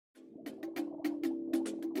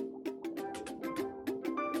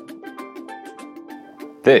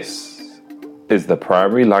This is the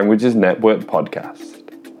Primary Languages Network podcast.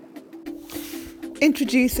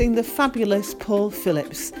 Introducing the fabulous Paul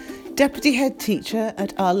Phillips, Deputy Head Teacher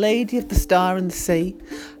at Our Lady of the Star and the Sea,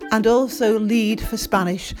 and also lead for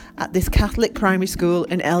Spanish at this Catholic primary school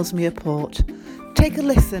in Ellesmere Port. Take a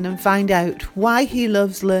listen and find out why he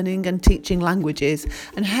loves learning and teaching languages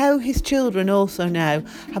and how his children also now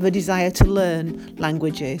have a desire to learn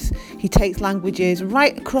languages. He takes languages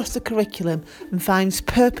right across the curriculum and finds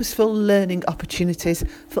purposeful learning opportunities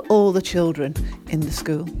for all the children in the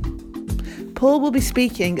school. Paul will be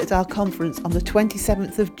speaking at our conference on the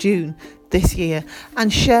 27th of June this year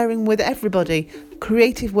and sharing with everybody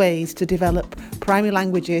creative ways to develop primary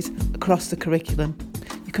languages across the curriculum.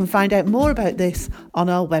 You can find out more about this on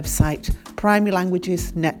our website, Primary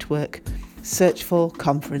Languages Network. Search for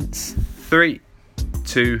conference. 3,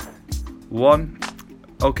 2, 1.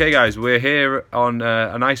 Okay, guys, we're here on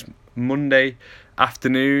a nice Monday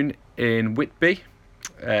afternoon in Whitby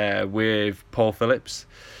with Paul Phillips.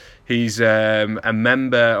 He's a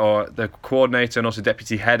member or the coordinator and also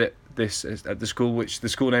deputy head at the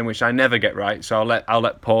school name which I never get right. So I'll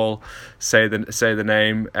let Paul say the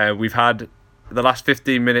name. We've had the last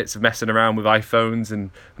 15 minutes of messing around with iPhones and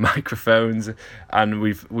microphones, and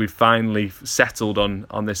we've finally settled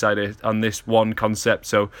on this idea, on this one concept.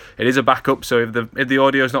 So it is a backup. So if the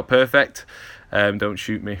audio is not perfect, don't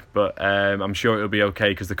shoot me. But I'm sure it'll be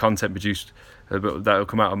okay because the content produced that will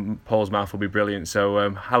come out of Paul's mouth will be brilliant. So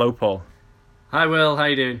hello, Paul. Hi, Will. How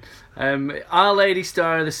you doing? Our Lady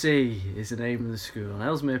Star of the Sea is the name of the school in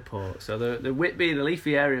Ellesmere Port. So the Whitby, the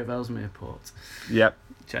leafy area of Ellesmere Port. Yep.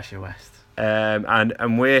 Cheshire West.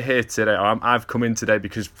 And we're here today. I've come in today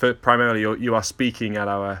because primarily you are speaking at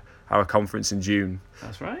our conference in June.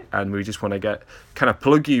 That's right. And we just want to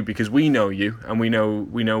plug you because we know you and we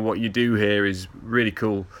know what you do here is really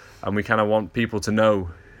cool, and we kind of want people to know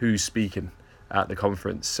who's speaking at the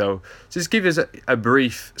conference. So just give us a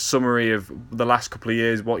brief summary of the last couple of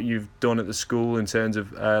years, what you've done at the school in terms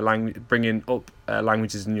of bringing up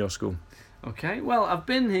languages in your school. Okay, well, I've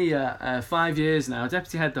been here 5 years now,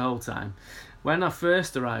 deputy head the whole time. When I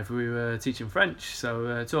first arrived, we were teaching French,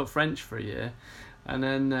 so taught French for a year, and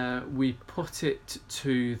then we put it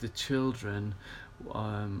to the children.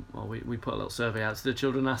 We put a little survey out to the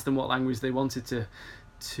children, asked them what language they wanted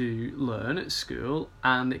to learn at school,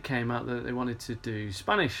 and it came out that they wanted to do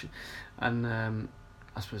Spanish. And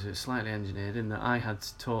I suppose it was slightly engineered in that I had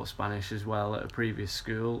taught Spanish as well at a previous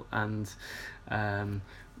school, and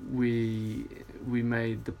we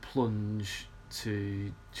made the plunge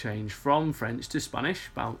to change from French to Spanish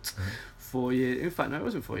about 4 years. In fact, no, it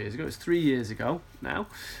wasn't 4 years ago. It was 3 years ago now.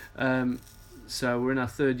 So we're in our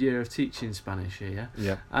third year of teaching Spanish here.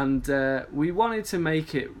 Yeah. And we wanted to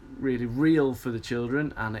make it really real for the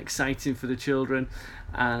children and exciting for the children,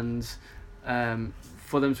 and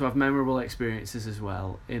for them to have memorable experiences as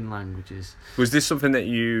well in languages. Was this something that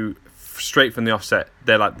you, straight from the offset,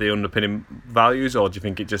 they're like the underpinning values, or do you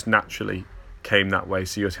think it just naturally came that way,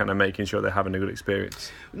 so you're kind of making sure they're having a good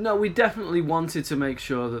experience? No, we definitely wanted to make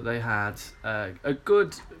sure that they had a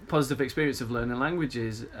good, positive experience of learning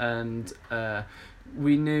languages, and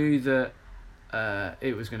we knew that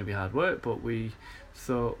it was going to be hard work, but we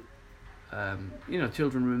thought,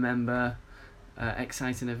 children remember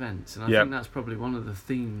exciting events, and I think that's probably one of the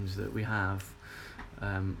themes that we have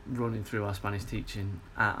running through our Spanish teaching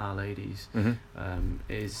at Our Ladies.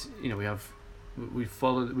 Is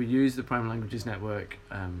we use the Primary Languages Network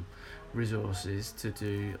resources to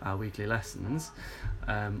do our weekly lessons,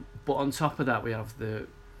 but on top of that we have the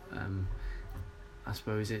I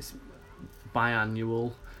suppose it's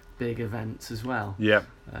biannual big events as well.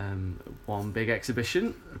 One big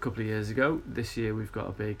exhibition a couple of years ago. This year we've got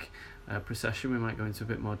a big procession. We might go into a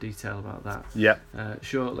bit more detail about that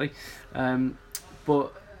shortly.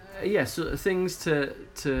 But sort of things to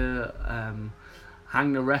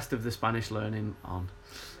hang the rest of the Spanish learning on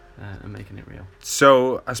and making it real.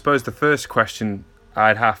 So I suppose the first question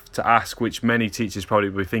I'd have to ask, which many teachers probably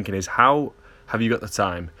will be thinking, is how have you got the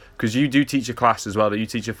time? Because you do teach a class as well. Do you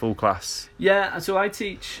teach a full class? Yeah, so I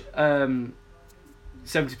teach 70%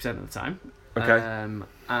 of the time. Okay.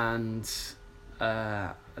 And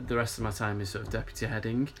the rest of my time is sort of deputy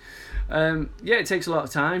heading. It takes a lot of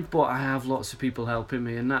time, but I have lots of people helping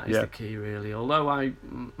me, and that is the key, really. Although I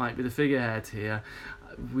might be the figurehead here,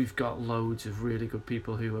 we've got loads of really good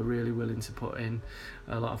people who are really willing to put in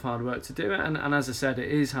a lot of hard work to do it. And as I said, it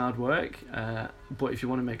is hard work, but if you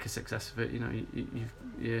want to make a success of it,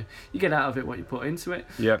 you get out of it what you put into it.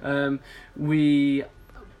 We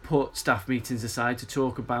put staff meetings aside to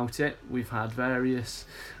talk about it. We have various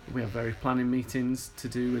planning meetings to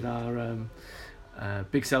do with our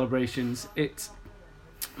big celebrations.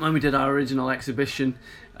 When we did our original exhibition,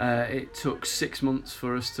 it took 6 months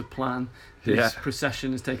for us to plan. This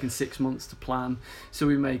procession has taken 6 months to plan. So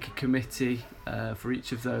we make a committee for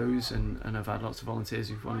each of those, and I've had lots of volunteers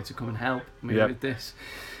who've wanted to come and help me with this.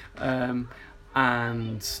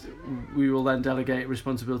 And we will then delegate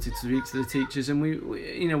responsibility to each of the teachers, and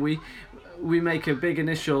we make a big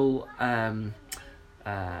initial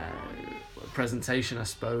presentation, I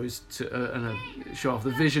suppose, to and show off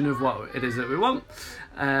the vision of what it is that we want,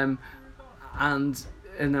 and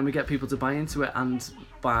then we get people to buy into it, and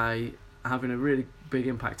by having a really big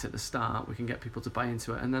impact at the start, we can get people to buy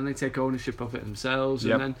into it, and then they take ownership of it themselves,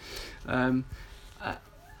 and then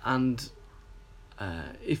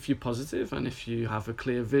if you're positive and if you have a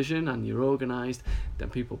clear vision and you're organised, then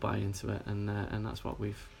people buy into it, and that's what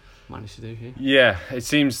we've managed to do here. Yeah, it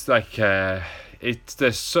seems like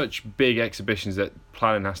there's such big exhibitions that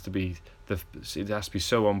planning has to be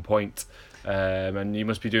so on point, and you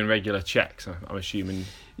must be doing regular checks, I'm assuming.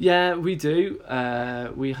 Yeah, we do.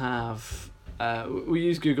 We have we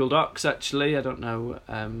use Google Docs actually. I don't know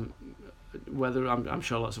whether I'm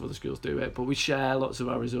sure lots of other schools do it, but we share lots of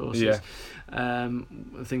our resources.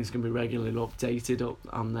 Things can be regularly updated up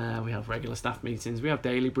on there. We have regular staff meetings. We have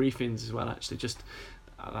daily briefings as well, actually, just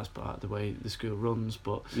that's part of the way the school runs,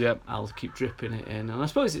 but I'll keep dripping it in. And I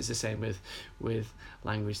suppose it's the same with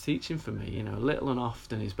language teaching for me. Little and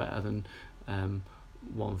often is better than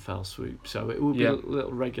one fell swoop. So it will be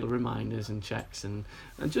little regular reminders and checks, and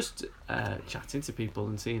just chatting to people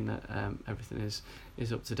and seeing that everything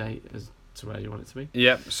is up to date as to where you want it to be.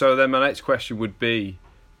 Yeah. So then my next question would be,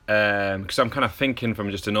 because I'm kind of thinking from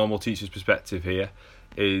just a normal teacher's perspective here,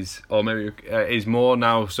 is more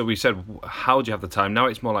now. So we said, how do you have the time? Now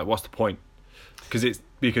it's more like, what's the point? Because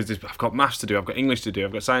I've got maths to do, I've got English to do,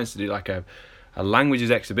 I've got science to do. Like a languages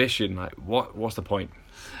exhibition, like what's the point?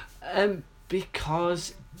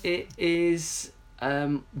 Because it is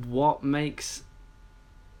what makes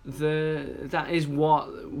that is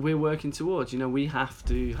what we're working towards. We have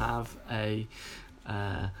to have a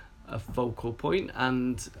focal point,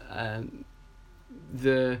 and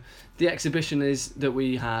the exhibition that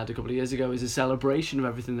we had a couple of years ago is a celebration of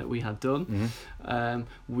everything that we had done.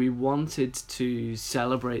 We wanted to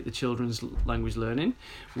celebrate the children's language learning.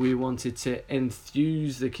 We wanted to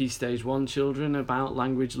enthuse the Key Stage 1 children about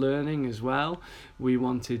language learning as well. We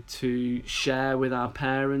wanted to share with our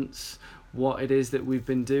parents what it is that we've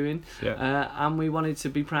been doing, and we wanted to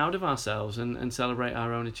be proud of ourselves and celebrate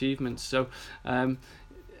our own achievements. So I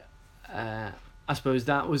suppose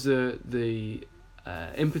that was the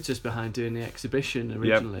impetus behind doing the exhibition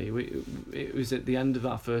originally. It was at the end of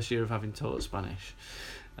our first year of having taught Spanish.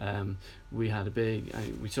 We had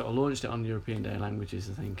we sort of launched it on European Day of Languages,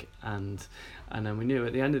 I think, and then we knew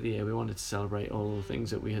at the end of the year we wanted to celebrate all the things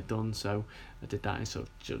that we had done, so I did that in sort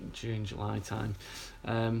of June, July time.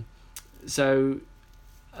 I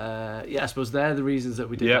suppose they're the reasons that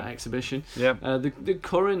we did that exhibition. The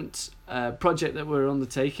current project that we're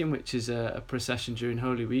undertaking, which is a procession during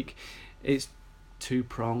Holy Week, it's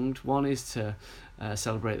two-pronged. One is to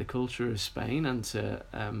celebrate the culture of Spain, and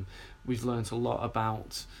we've learnt a lot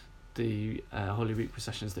about the Holy Week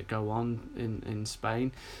processions that go on in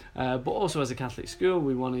Spain, but also as a Catholic school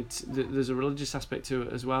we wanted there's a religious aspect to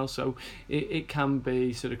it as well, so it can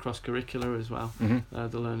be sort of cross-curricular as well,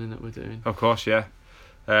 the learning that we're doing. Of course, yeah.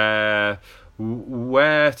 So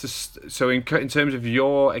in terms of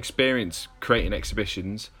your experience creating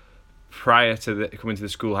exhibitions prior to coming to the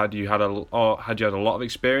school, had you had a lot of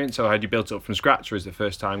experience, or had you built it up from scratch, or is it the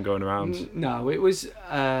first time going around? No, it was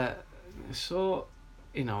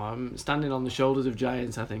I'm standing on the shoulders of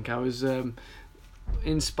giants. I think I was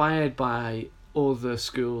inspired by other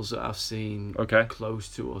schools that I've seen close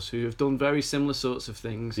to us who have done very similar sorts of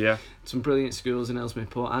things. Some brilliant schools in Ellesmere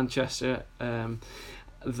Port and Chester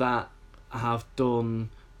that have done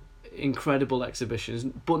incredible exhibitions,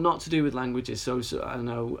 but not to do with languages. So I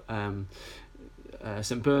know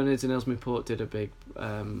St Bernard's in Ellesmere Port did a big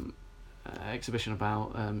exhibition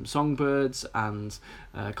about songbirds and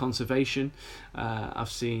conservation.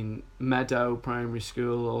 I've seen Meadow Primary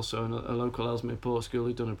School, also a local Ellesmere Port school,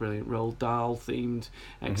 who've done a brilliant Roald Dahl themed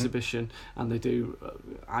exhibition, and they do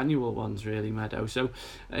annual ones, really, Meadow. So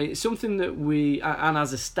it's something that we, and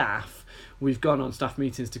as a staff, we've gone on staff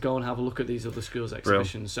meetings to go and have a look at these other schools'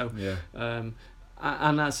 exhibitions. So and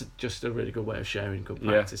that's just a really good way of sharing good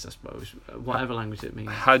practice, I suppose, whatever language it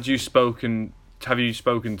means. Have you spoken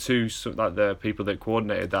to like the people that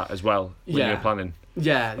coordinated that as well when you were planning?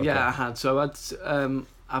 I had. So I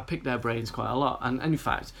picked their brains quite a lot, and in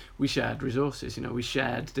fact we shared resources. We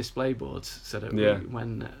shared display boards so that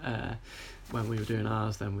when when we were doing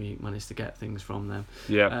ours, then we managed to get things from them.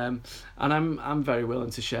 Yeah. And I'm very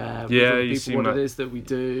willing to share with Yeah, other you people seem what like- it is that we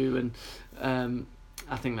do, and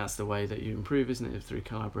I think that's the way that you improve, isn't it? Through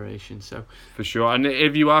collaboration. So For sure. And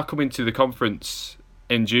if you are coming to the conference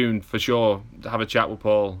in June, for sure, have a chat with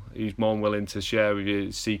Paul. He's more than willing to share with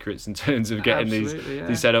you secrets in terms of getting Absolutely,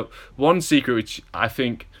 these set up. One secret, which I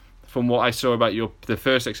think, from what I saw about the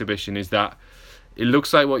first exhibition, is that it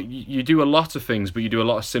looks like you do a lot of things, but you do a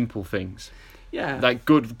lot of simple things. yeah, Like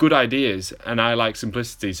good ideas, and I like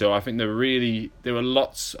simplicity. So I think there were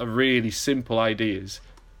lots of really simple ideas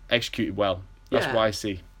executed well. That's Yeah. what I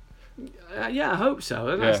see. yeah, I hope so.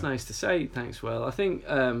 And that's Yeah. nice to say. Thanks, Will. I think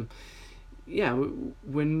we're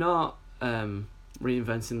not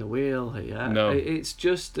reinventing the wheel here. No. It's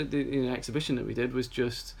just that the exhibition that we did was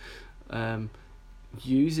just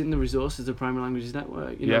using the resources of the Primary Languages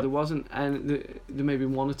Network. You know, Yep. there wasn't, and there may be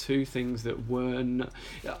one or two things that weren't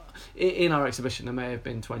in our exhibition. There may have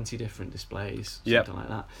been 20 different displays, Yep. something like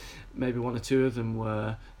that. Maybe one or two of them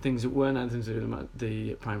were things that weren't anything to do with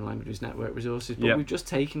the Primary Languages Network resources, but Yep. we've just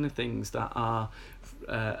taken the things that are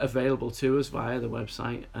available to us via the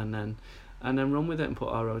website and then run with it and put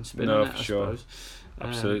our own spin No, on it, for I sure. suppose.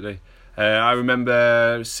 Absolutely. I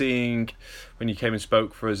remember seeing when you came and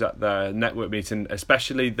spoke for us at the network meeting,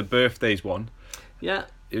 especially the birthdays one. Yeah.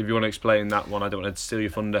 If you want to explain that one, I don't want to steal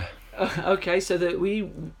your thunder. Okay, so that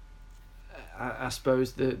I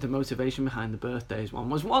suppose the motivation behind the birthdays one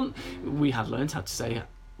was one, we had learned how to say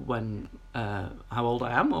when how old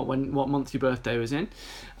I am or what month your birthday was in,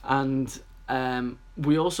 and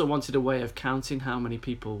we also wanted a way of counting how many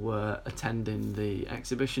people were attending the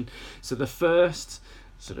exhibition. So the first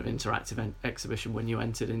sort of interactive exhibition when you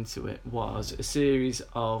entered into it was a series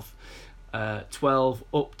of 12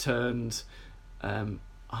 upturned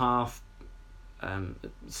half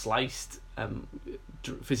sliced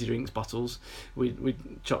fizzy drinks bottles. We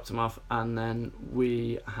chopped them off, and then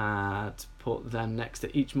we had put them next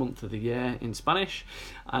to each month of the year in Spanish,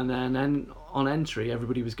 and then on entry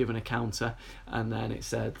everybody was given a counter, and then it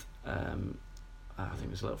said I think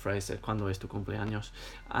it was a little phrase said "Cuando es tu cumpleaños,"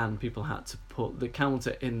 and people had to put the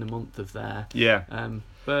counter in the month of their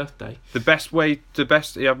birthday.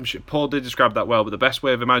 I'm sure Paul did describe that well, but the best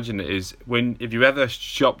way of imagining it is if you ever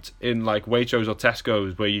shopped in like Waitrose or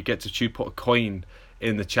Tesco's, where you get to put a coin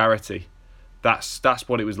in the charity. That's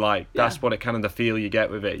what it was like. Yeah. That's what it kind of the feel you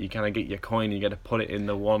get with it. You kind of get your coin, you get to put it in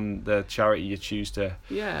the charity you choose to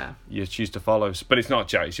follow. But it's not a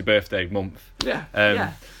charity; it's your birthday month. Yeah.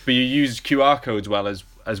 But you used QR codes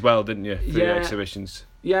as well, didn't you, for your exhibitions?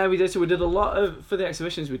 Yeah, we did. So we did a lot of for the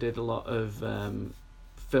exhibitions. We did a lot of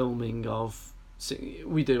filming of.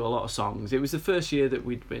 We do a lot of songs. It was the first year that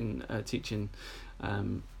we'd been teaching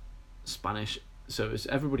Spanish. So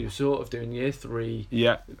everybody was sort of doing year 3.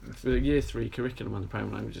 Yeah. For year 3 curriculum on the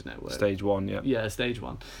Primary Languages Network. Stage 1, yeah. Yeah, stage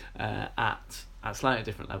 1. At slightly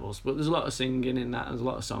different levels, but there's a lot of singing in that. There's a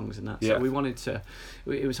lot of songs in that. Yeah. So we wanted to.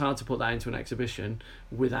 It was hard to put that into an exhibition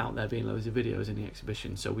without there being loads of videos in the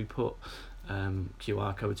exhibition. So we put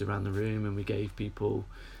QR codes around the room, and we gave people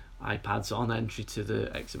iPads on entry to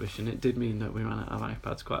the exhibition. It did mean that we ran out of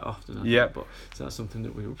iPads quite often. I think, but so that's something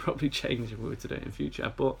that we would probably change if we were to do it in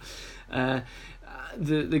future. But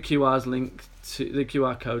the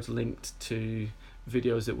QR codes linked to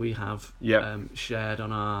videos that we have shared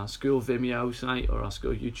on our school Vimeo site or our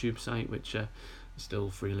school YouTube site, which are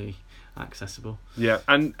still freely accessible. Yeah,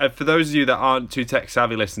 and for those of you that aren't too tech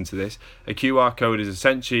savvy listening to this, a QR code is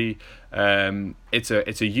essentially it's a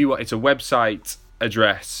website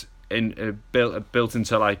address built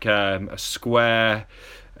into like a square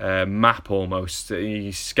map almost.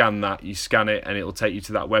 You scan it, and it'll take you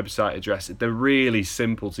to that website address. They're really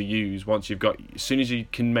simple to use. As soon as you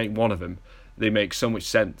can make one of them, they make so much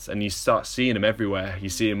sense, and you start seeing them everywhere. You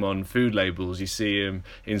see them on food labels, you see them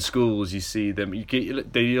in schools, you see them.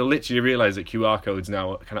 You'll literally realise that QR codes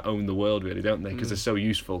now kind of own the world, really, don't they? Because they're so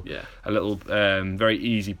useful. Yeah. A little very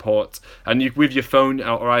easy port, and with your phone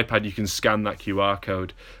or iPad, you can scan that QR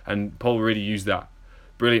code. And Paul really used that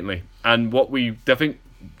brilliantly. And I think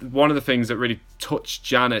one of the things that really touched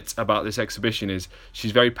Janet about this exhibition is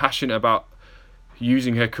she's very passionate about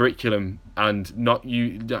using her curriculum and not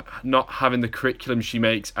having the curriculum she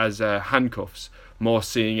makes as handcuffs, more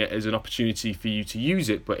seeing it as an opportunity for you to use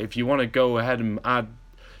it. But if you want to go ahead and add,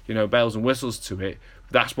 bells and whistles to it,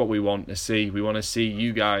 that's what we want to see. We want to see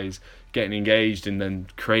you guys getting engaged and then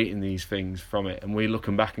creating these things from it. And we're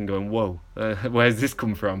looking back and going, whoa, where's this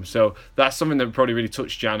come from? So that's something that probably really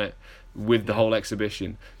touched Janet, with the whole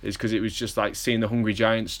exhibition is because it was just like seeing the Hungry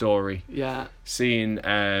Giant story. Yeah. Seeing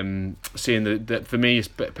the for me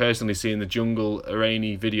personally, seeing the Jungle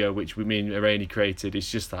Irani video, which me and Irani created,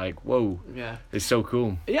 it's just like, whoa. Yeah. It's so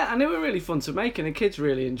cool. Yeah, and they were really fun to make, and the kids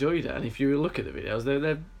really enjoyed it. And if you look at the videos,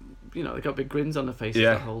 they're they got big grins on their faces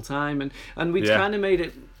the whole time, and we kind of made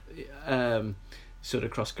it sort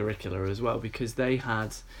of cross-curricular as well, because they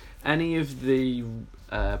had any of the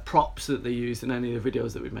props that they used in any of the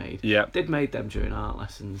videos that we made. Yeah. They'd made them during art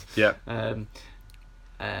lessons. Yeah.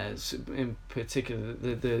 So in particular,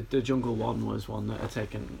 the jungle one was one that had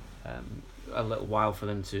taken a little while for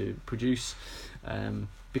them to produce,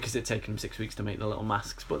 because it'd taken them 6 weeks to make the little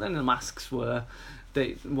masks. But then the masks were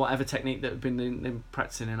whatever technique that had been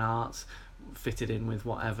practicing in arts fitted in with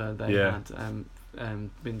whatever they had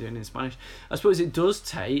been doing in Spanish. I suppose it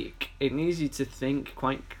needs you to think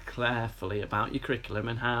quite carefully about your curriculum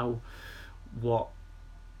and how what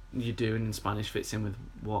you're doing in Spanish fits in with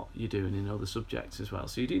what you're doing in other subjects as well.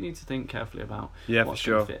 So you do need to think carefully about what's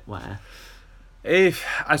going to fit where.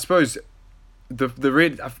 I suppose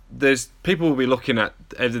there's people will be looking at,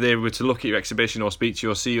 if they were to look at your exhibition or speak to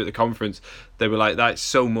you or see you at the conference, they were like, that's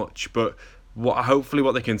so much, but hopefully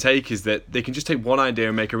what they can take is that they can just take one idea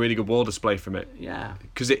and make a really good wall display from it. Yeah.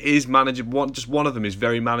 Because it is manageable. Just one of them is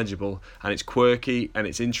very manageable, and it's quirky and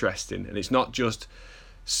it's interesting, and it's not just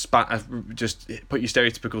just put your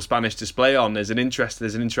stereotypical Spanish display on. There's an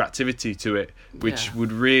interactivity to it, which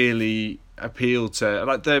would really appeal to,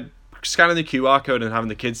 like, the scanning the QR code and having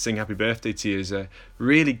the kids sing happy birthday to you is a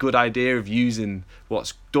really good idea of using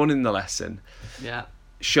what's done in the lesson. Yeah.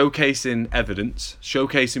 Showcasing evidence,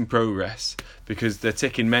 showcasing progress, because they're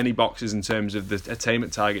ticking many boxes in terms of the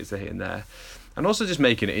attainment targets they're hitting there, and also just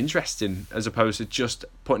making it interesting as opposed to just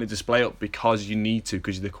putting a display up because you need to,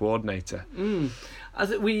 because you're the coordinator. I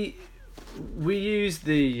think we use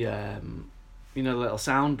the little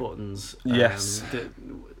sound buttons. Yes.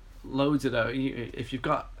 Loads of those. If you've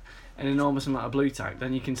got an enormous amount of blue tack,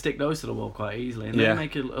 then you can stick those to the wall quite easily, and they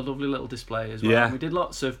make a lovely little display as well. Yeah. And we did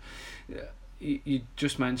lots of. You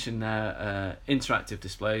just mentioned there interactive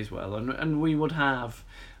displays, and we would have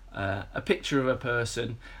a picture of a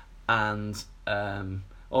person and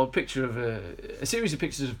or a picture of a series of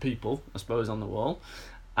pictures of people, I suppose, on the wall,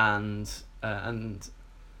 and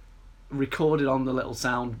recorded on the little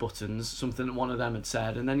sound buttons something that one of them had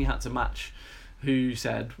said, and then you had to match who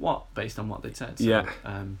said what based on what they'd said. So,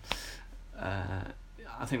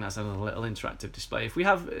 I think that's another little interactive display. If we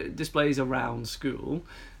have displays around school,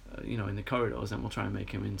 in the corridors, then we'll try and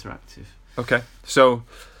make them interactive. Okay, so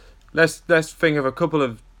let's think of a couple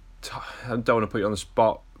of. I don't want to put you on the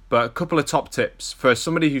spot, but a couple of top tips for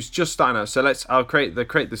somebody who's just starting out. So I'll create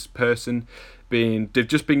this person. They've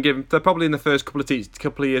just been given. They're probably in the first couple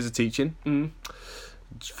of years of teaching.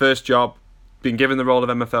 First job, been given the role of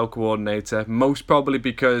MFL coordinator. Most probably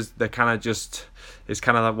because they're it's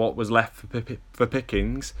kind of like what was left for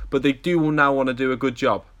pickings. But they do now want to do a good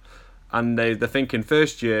job. And they're thinking,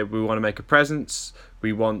 first year, we want to make a presence.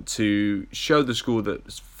 We want to show the school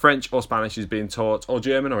that French or Spanish is being taught, or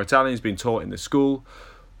German or Italian is being taught in the school.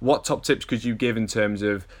 What top tips could you give in terms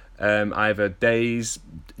of either days,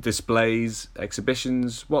 displays,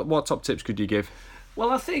 exhibitions? What top tips could you give?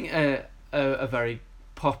 Well, I think a very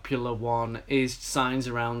popular one is signs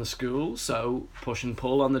around the school, so push and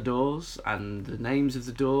pull on the doors and the names of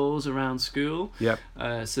the doors around school. Yep.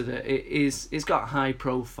 So that it's got high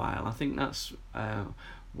profile. I think that's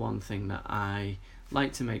one thing that I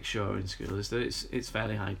like to make sure in school is that it's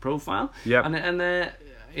fairly high profile. Yeah. And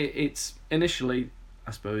it's initially,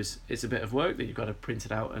 I suppose, it's a bit of work that you've got to print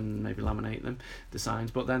it out and maybe laminate them, the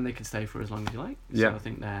signs, but then they can stay for as long as you like. So I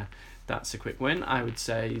think that's a quick win. I would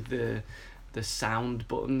say the sound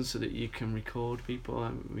buttons so that you can record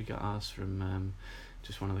people. We got ours from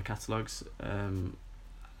just one of the catalogues, and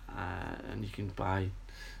you can buy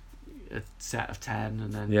a set of 10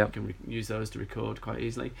 and then you can use those to record quite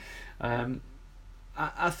easily.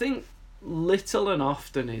 I think little and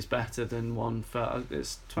often is better than one fell.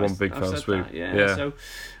 It's twice one big fell swoop. So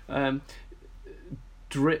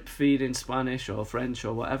drip feed in Spanish or French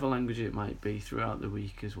or whatever language it might be throughout the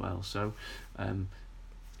week as well. So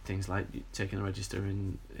things like taking a register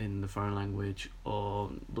in the foreign language or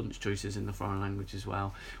lunch choices in the foreign language as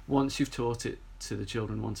well. Once you've taught it to the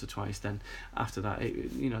children once or twice, then after that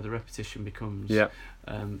the repetition becomes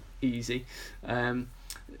easy.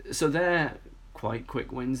 So they're quite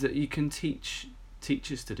quick wins that you can teach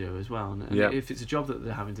teachers to do as well, and if it's a job that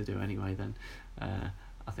they're having to do anyway, then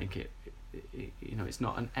I think it's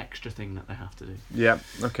not an extra thing that they have to do.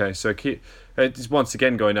 Okay, so it's once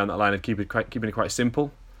again going down that line of keeping it quite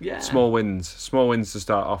simple. Small wins to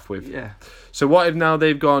start off with. Yeah. So what if now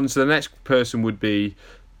they've gone? So the next person would be,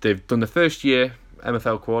 they've done the first year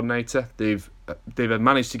MFL coordinator. They've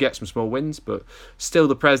managed to get some small wins, but still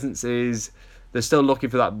the presence is, they're still looking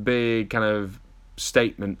for that big kind of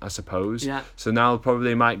statement, I suppose. Yeah. So now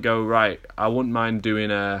probably might go, right, I wouldn't mind doing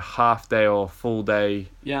a half day or full day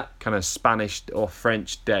kind of Spanish or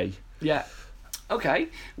French day. Yeah. Okay.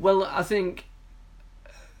 Well, I think,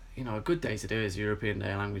 a good day to do is European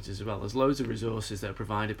Day of Languages as well. There's loads of resources that are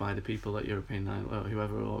provided by the people at European Day, or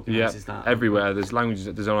whoever organises that. Everywhere. There's languages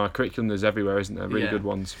that there's on our curriculum. There's everywhere, isn't there? Really good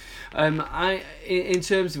ones. In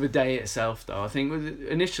terms of a day itself, though, I think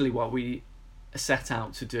initially what we set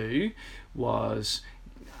out to do was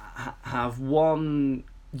have one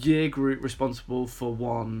year group responsible for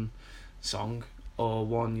one song, or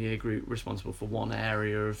one year group responsible for one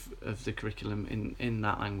area of the curriculum in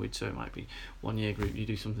that language. So it might be one year group, you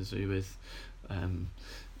do something to do with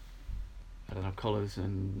colours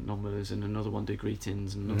and numbers, and another one do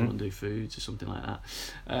greetings, and another one do foods, or something like that.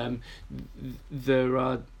 There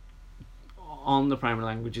are, on the Primary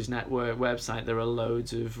Languages Network website, there are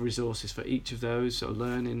loads of resources for each of those, so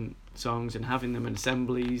learning songs and having them in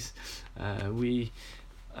assemblies.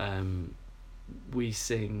 We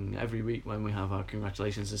sing every week when we have our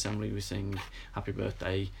congratulations assembly. We sing happy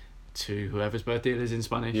birthday to whoever's birthday it is in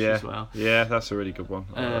Spanish as well. Yeah, that's a really good one.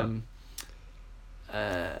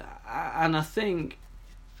 And I think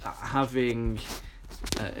having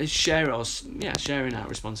sharing out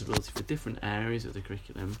responsibility for different areas of the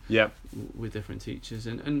curriculum with different teachers,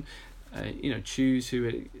 and choose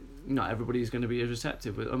who not everybody is going to be as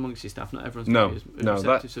receptive amongst your staff. Not everyone's going to be as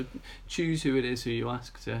receptive. So choose who it is who you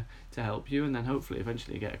ask to help you, and then hopefully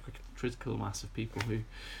eventually get a critical mass of people who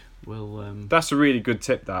will. That's a really good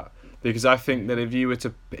tip, that, because I think that if you were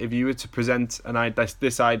to present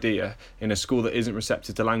this idea in a school that isn't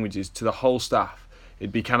receptive to languages to the whole staff,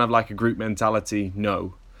 it'd be kind of like a group mentality.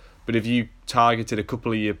 No. But if you targeted a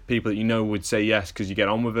couple of your people that would say yes because you get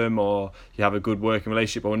on with them, or you have a good working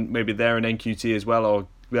relationship, or maybe they're an NQT as well, or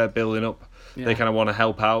they're building up, they kind of want to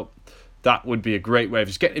help out, that would be a great way of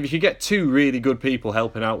if you could get two really good people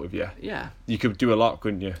helping out with you. Yeah. You could do a lot,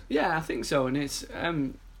 couldn't you? Yeah, I think so. And it's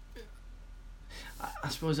I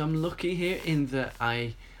suppose I'm lucky here in that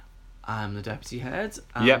I am the deputy head,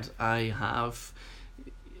 and I have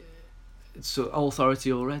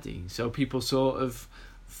authority already. So people sort of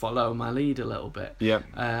follow my lead a little bit.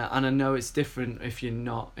 And I know it's different if you're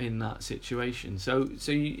not in that situation. So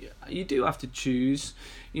you do have to choose.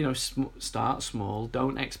 Start small.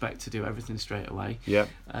 Don't expect to do everything straight away.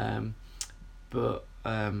 But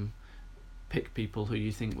pick people who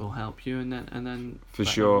you think will help you, and then for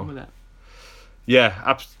sure. With it.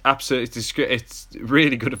 Yeah, absolutely. It's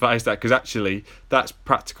really good advice, that, because actually that's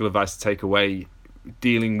practical advice to take away.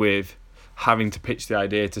 Dealing with having to pitch the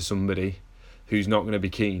idea to somebody who's not going to be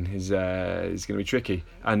keen is going to be tricky.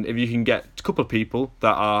 And if you can get a couple of people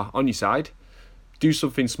that are on your side, do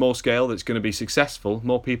something small scale that's going to be successful,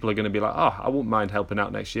 more people are going to be like, I wouldn't mind helping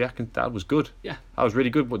out next year. That was good. Yeah, that was really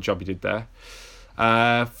good what job you did there.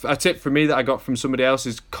 A tip for me that I got from somebody else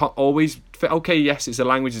is always, okay, yes, it's a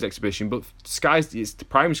languages exhibition, but it's the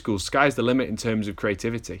primary school, sky's the limit in terms of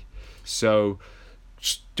creativity. So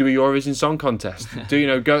do a Eurovision Song Contest.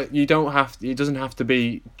 Go. You don't have. It doesn't have to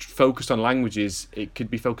be focused on languages. It could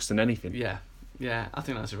be focused on anything. Yeah, I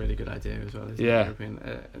think that's a really good idea as well. The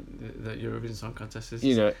Eurovision Song Contest is.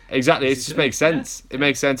 Exactly. It just makes sense. It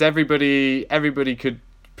makes sense. Everybody could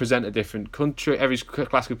present a different country. Every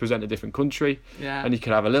class could present a different country. And you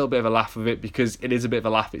could have a little bit of a laugh of it, because it is a bit of a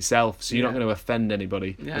laugh itself. So you're not going to offend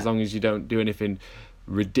anybody as long as you don't do anything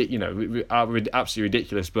absolutely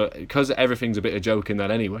ridiculous. But because everything's a bit of joke in that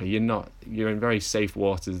anyway, you're in very safe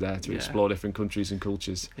waters there to explore different countries and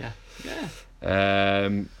cultures.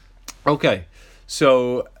 Okay,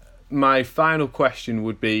 so my final question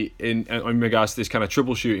would be in regards to this kind of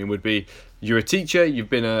troubleshooting would be, you're a teacher, you've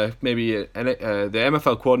been the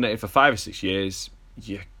MFL coordinator for 5 or 6 years,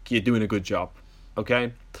 you're doing a good job,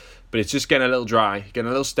 okay, but it's just getting a little dry, getting a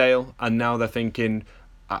little stale, and now they're thinking,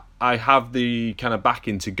 I have the kind of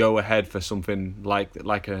backing to go ahead for something like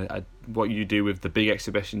a what you do with the big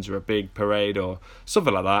exhibitions or a big parade or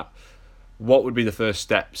something like that. What would be the first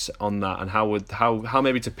steps on that, and how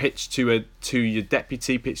maybe to pitch to your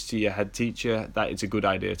deputy, pitch to your head teacher that it's a good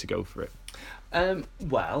idea to go for it?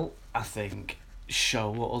 Well, I think show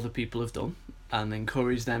what other people have done and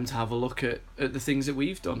encourage them to have a look at the things that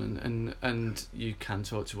we've done, and you can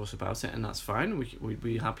talk to us about it, and that's fine. We'd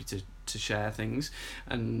be happy to share things,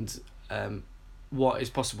 and what is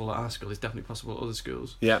possible at our school is definitely possible at other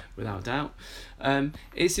schools, without doubt.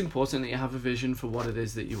 It's important that you have a vision for what it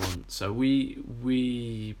is that you want. So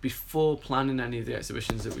we before planning any of the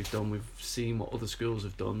exhibitions that we've done, we've seen what other schools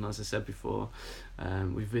have done, as I said before.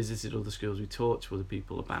 We've visited other schools, we talked to other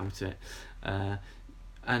people about it,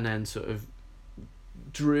 and then sort of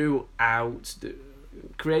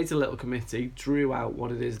created a little committee, drew out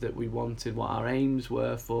what it is that we wanted, what our aims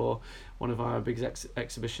were for one of our big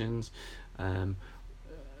exhibitions,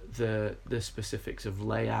 the specifics of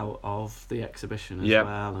layout of the exhibition as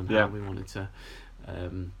well, and how we wanted to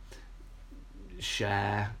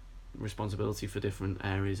share responsibility for different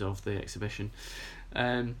areas of the exhibition,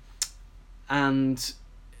 and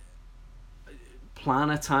plan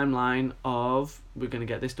a timeline of we're going to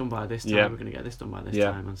get this done by this time, we're going to get this done by this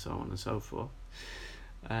time, and so on and so forth.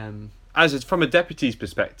 From a deputy's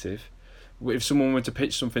perspective, if someone were to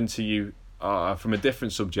pitch something to you from a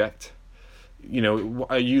different subject,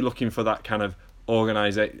 are you looking for that kind of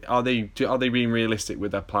organisation? Are they being realistic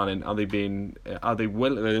with their planning? Are they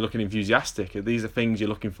looking enthusiastic? Are these the things you're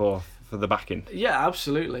looking for the backing? Yeah,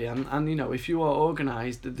 absolutely. And if you are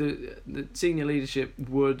organised, the senior leadership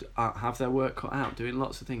would have their work cut out doing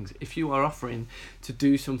lots of things. If you are offering to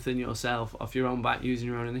do something yourself off your own back using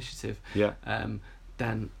your own initiative,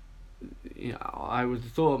 then I would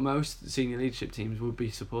have thought most senior leadership teams would be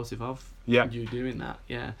supportive of you doing that.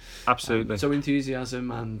 Yeah, absolutely. So enthusiasm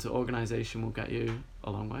and organisation will get you a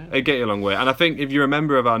long way. It'll get you a long way. And I think if you're a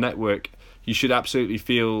member of our network, you should absolutely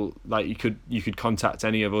feel like you could contact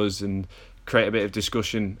any of us and create a bit of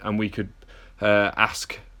discussion, and we could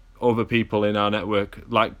ask other people in our network,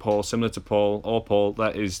 like Paul, similar to Paul,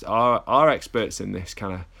 that is our experts in this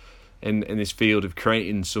kind of in this field of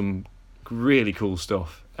creating some really cool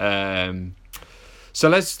stuff. So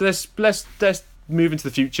let's move into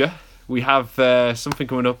the future. We have something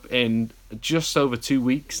coming up in just over 2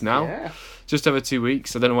 weeks now. Yeah. Just over 2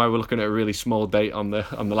 weeks. I don't know why we're looking at a really small date on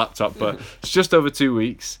the laptop, but it's just over 2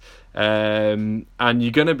 weeks. And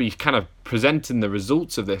you're going to be kind of presenting the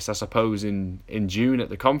results of this, I suppose, in June at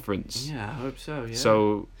the conference. Yeah, I hope so. Yeah.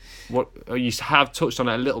 So what you have touched on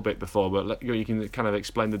it a little bit before, but you can kind of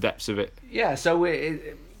explain the depths of it. Yeah. So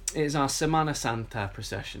it's our Semana Santa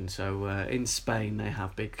procession. So in Spain they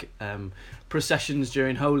have big processions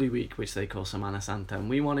during Holy Week, which they call Semana Santa, and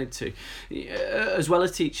we wanted to, as well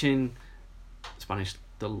as teaching Spanish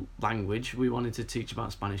the language, we wanted to teach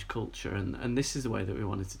about Spanish culture, and this is the way that we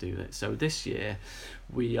wanted to do it. So this year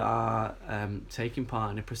we are taking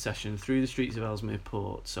part in a procession through the streets of Ellesmere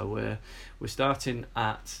Port. So we're starting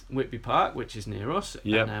at Whitby Park, which is near us,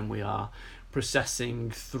 and then we are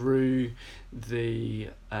processing through the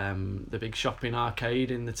big shopping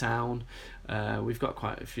arcade in the town. We've got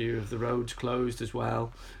quite a few of the roads closed as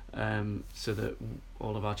well, so that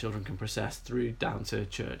all of our children can process through down to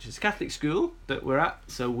church. It's a Catholic school that we're at,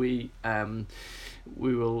 so we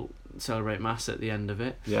will celebrate Mass at the end of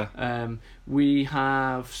it. We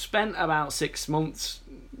have spent about 6 months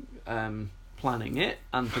planning it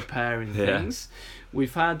and preparing things.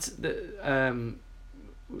 We've had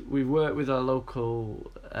we've worked with our local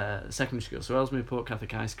secondary school. So Ellesmere Port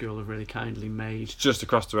Catholic High School have really kindly made... It's just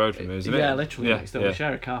across the road from here, isn't it? Yeah, literally next door. We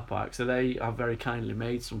share a car park. So they have very kindly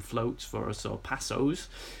made some floats for us, or passos,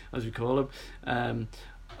 as we call them,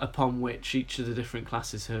 upon which each of the different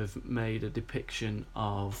classes have made a depiction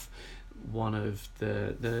of one of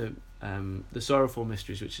the sorrowful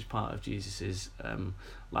mysteries, which is part of Jesus's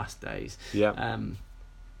last days.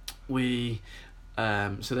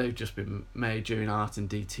 So they've just been made during art and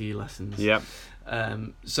DT lessons.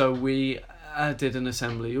 So we did an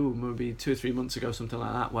assembly, maybe 2 or 3 months ago, something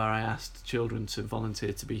like that, where I asked children to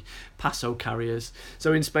volunteer to be paso carriers.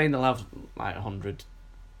 So in Spain they'll have like 100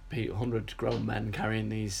 grown men carrying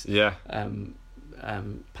these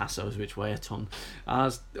passos, which weigh a ton.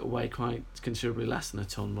 Ours weigh quite considerably less than a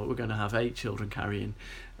ton, but we're going to have 8 children carrying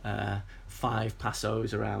 5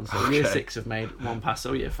 passos around. So year 6 have made 1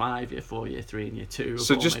 passo, year 5, year 4, year 3 and year 2 have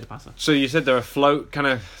all made a passo. So you said they're afloat,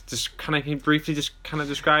 can you briefly just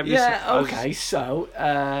describe this? Okay, so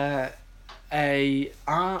a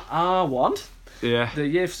R1,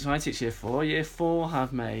 so I teach year 4. Year 4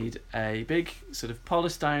 have made a big sort of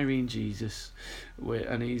polystyrene Jesus,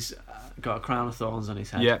 and he's got a crown of thorns on his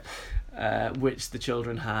head, which the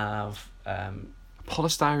children have...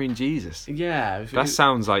 polystyrene Jesus. Yeah, that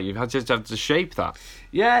sounds like you've just had to shape that.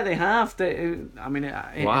 Yeah, they have.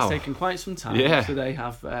 It's taken quite some time. Yeah. So they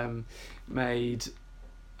have made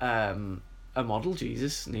a model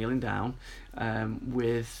Jesus kneeling down, and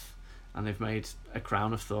they've made a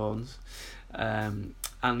crown of thorns,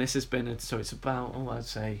 and this has been so it's about I'd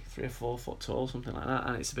say 3 or 4 foot tall, something like that,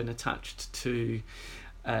 and it's been attached to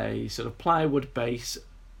a sort of plywood base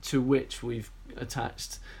to which we've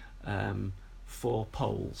attached 4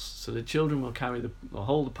 poles. So the children will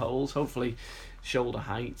hold the poles, hopefully shoulder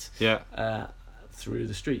height, through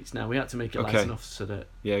the streets. Now we had to make it light enough so that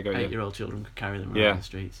 8-year-old children could carry them around the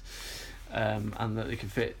streets. And that they could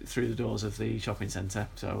fit through the doors of the shopping centre.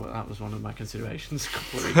 So that was one of my considerations a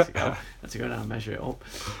couple of weeks ago. I had to go down and measure it up.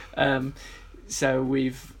 So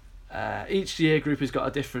we've each year group has got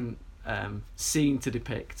a different scene to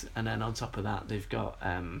depict, and then on top of that they've got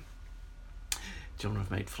children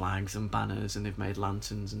have made flags and banners, and they've made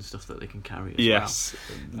lanterns and stuff that they can carry as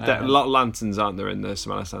well. A lot of lanterns, aren't there, in the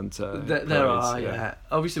Semana Santa? There are, yeah.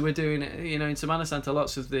 Obviously, we're doing it. In Semana Santa,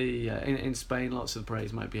 lots of the in Spain, lots of the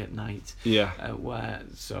parades might be at night. Yeah.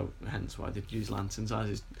 Hence why they'd use lanterns. Ours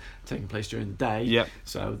is taking place during the day. Yep.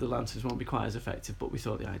 So the lanterns won't be quite as effective, but we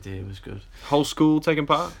thought the idea was good. Whole school taking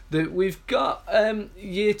part? We've got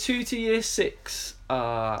year 2 to year 6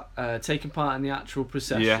 are taking part in the actual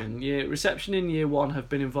procession. Reception in year 1 have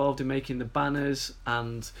been involved in making the banners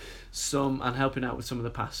and helping out with some of the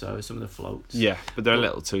passos, some of the floats. Yeah, but they're a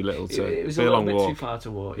little too little to. It was a little bit too far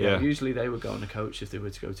to walk. Yeah. Usually they would go on a coach if they were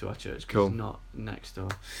to go to our church, because it's not next door.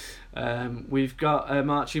 We've got a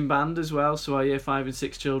marching band as well. So our year 5 and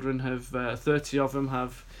 6 children have 30 of them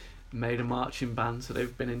have made a marching band, so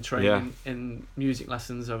they've been in training in music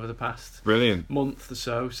lessons over the past month or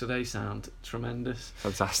so they sound tremendous.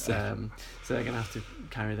 Fantastic. So they're going to have to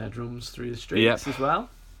carry their drums through the streets as well.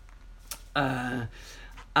 We're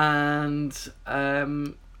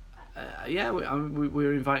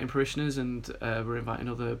inviting parishioners, and we're inviting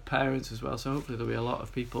other parents as well, so hopefully there'll be a lot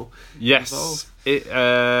of people involved.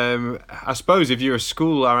 I suppose if you're a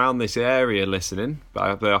school around this area listening,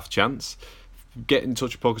 by the off chance, get in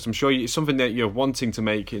touch with Paul, because I'm sure it's something that you're wanting to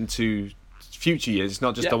make into future years. It's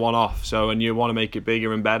not just a one-off. So, and you want to make it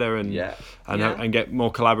bigger and better, and get more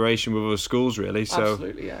collaboration with other schools, really. So,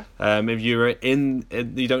 absolutely, yeah. If you're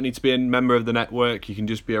you don't need to be a member of the network. You can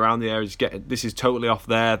just be around the area. This is totally off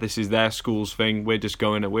there. This is their school's thing. We're just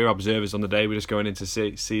going. We're observers on the day. We're just going in to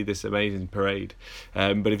see this amazing parade.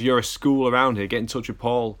 But if you're a school around here, get in touch with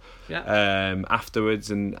Paul afterwards,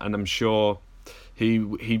 and I'm sure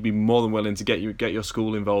he'd be more than willing to get your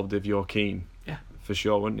school involved if you're keen. Yeah, for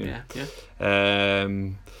sure, wouldn't you? Yeah.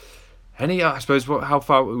 I suppose how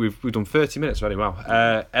far we've done 30 minutes already. Wow.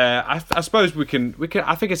 I suppose we can.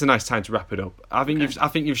 I think it's a nice time to wrap it up. I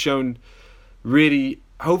think you've shown really.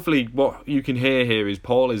 Hopefully, what you can hear here is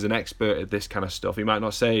Paul is an expert at this kind of stuff. He might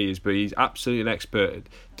not say he is, but he's absolutely an expert at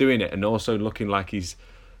doing it, and also looking like he's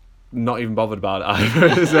not even bothered about it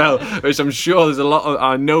either as well, which I'm sure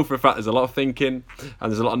I know for a fact there's a lot of thinking and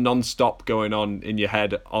there's a lot of non-stop going on in your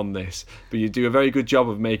head on this, but you do a very good job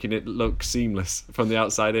of making it look seamless from the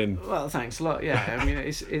outside in. Well, thanks a lot. Yeah, I mean,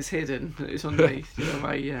 it's hidden, it's underneath.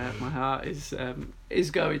 My heart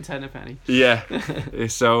is going 10 a penny. Yeah.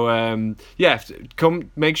 So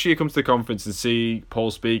make sure you come to the conference and see Paul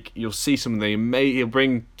speak. You'll see some of the he'll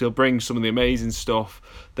bring some of the amazing stuff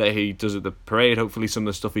that he does at the parade, hopefully some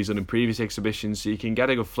of the stuff he's done in previous exhibitions, so you can get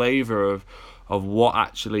a good flavour of what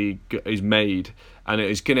actually is made, and it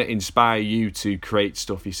is going to inspire you to create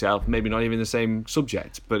stuff yourself, maybe not even the same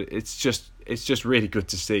subject, but it's just really good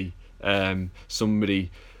to see somebody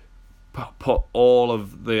put all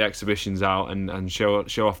of the exhibitions out and show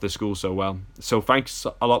off the school so well. So thanks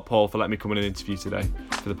a lot, Paul, for letting me come in and interview today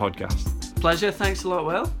for the podcast. Pleasure. Thanks a lot,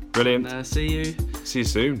 Will. Brilliant. See you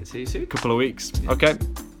soon. See you soon. Couple of weeks. Yeah. Okay.